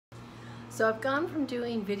So I've gone from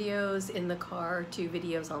doing videos in the car to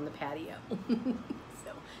videos on the patio.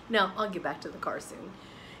 So now I'll get back to the car soon.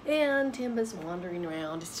 And Timba's wandering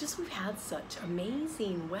around. It's just we've had such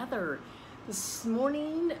amazing weather. This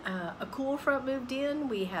morning, a cool front moved in.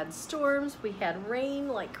 We had storms, we had rain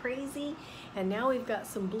like crazy, and now we've got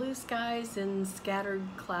some blue skies and scattered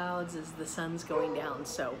clouds as the sun's going down.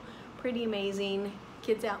 So pretty amazing.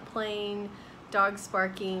 Kids out playing, dogs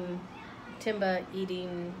barking, Timba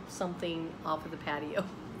eating something off of the patio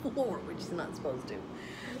floor, which he's not supposed to.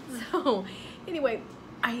 So anyway,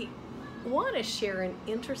 I want to share an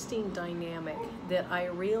interesting dynamic that I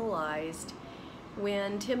realized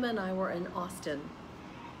when Timba and I were in Austin,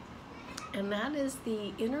 and that is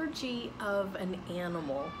the energy of an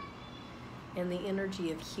animal and the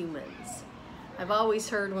energy of humans. I've always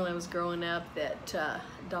heard when I was growing up that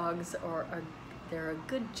dogs they're a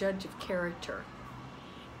good judge of character.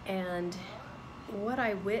 And what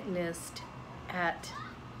I witnessed at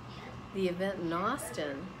the event in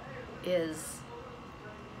Austin is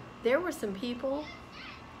there were some people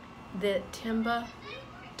that Timba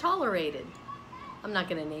tolerated. I'm not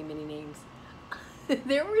going to name any names.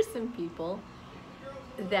 There were some people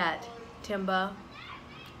that Timba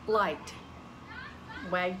liked.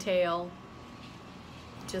 Wagtail,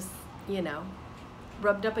 just, you know,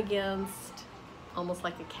 rubbed up against, almost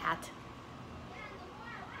like a cat,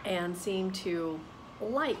 and seemed to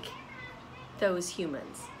like those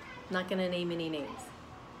humans. Not going to name any names.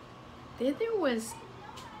 Then there was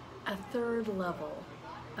a third level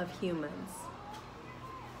of humans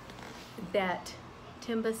that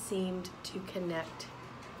Timba seemed to connect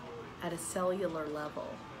at a cellular level,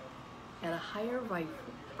 at a higher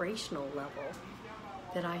vibrational level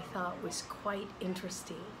that I thought was quite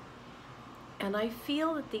interesting. And I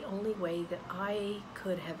feel that the only way that I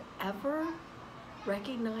could have ever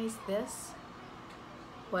recognized this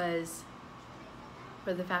was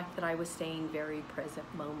for the fact that I was staying very present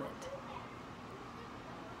moment.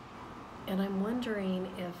 And I'm wondering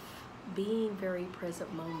if being very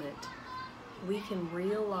present moment, we can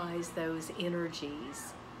realize those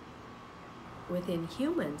energies within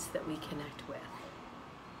humans that we connect with.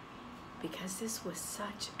 Because this was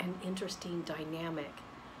such an interesting dynamic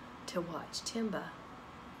to watch Timba.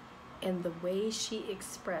 And the way she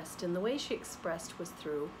expressed, was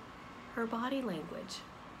through her body language,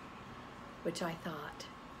 which I thought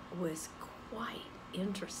was quite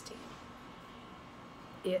interesting.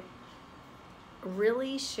 It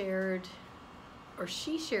really shared, or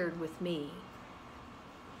she shared with me,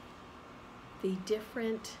 the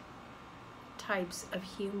different types of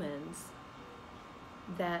humans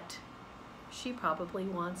that she probably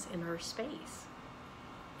wants in her space,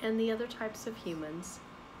 and the other types of humans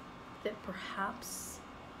that perhaps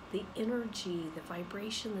the energy, the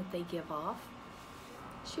vibration that they give off,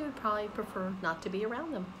 she would probably prefer not to be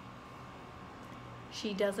around them.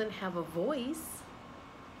 She doesn't have a voice.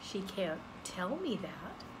 She can't tell me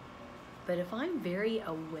that. But if I'm very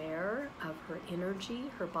aware of her energy,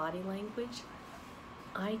 her body language,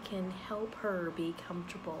 I can help her be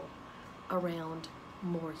comfortable around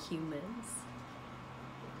more humans.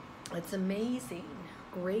 It's amazing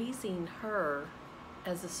raising her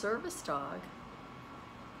as a service dog.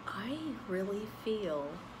 I really feel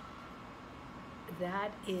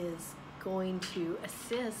that is going to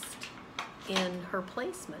assist in her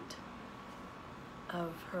placement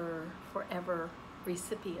of her forever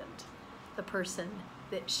recipient, the person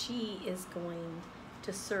that she is going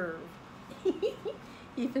to serve,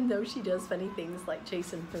 even though she does funny things like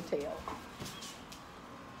chasing her tail.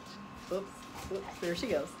 Oops, there she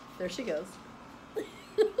goes. There she goes.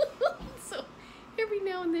 So every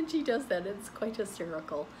now and then she does that. It's quite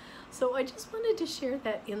hysterical. So I just wanted to share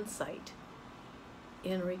that insight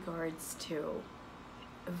in regards to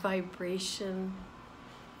vibration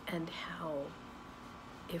and how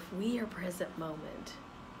if we are present moment,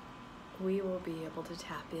 we will be able to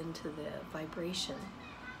tap into the vibration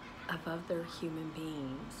of other human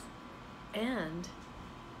beings. And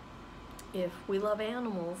if we love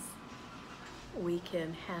animals, we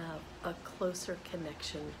can have a closer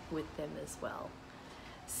connection with them as well.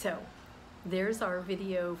 So there's our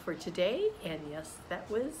video for today, and yes, that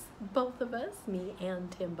was both of us, me and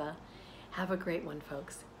Timba. Have a great one,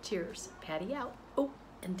 folks. Cheers. Patty out. Oh,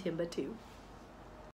 and Timba too.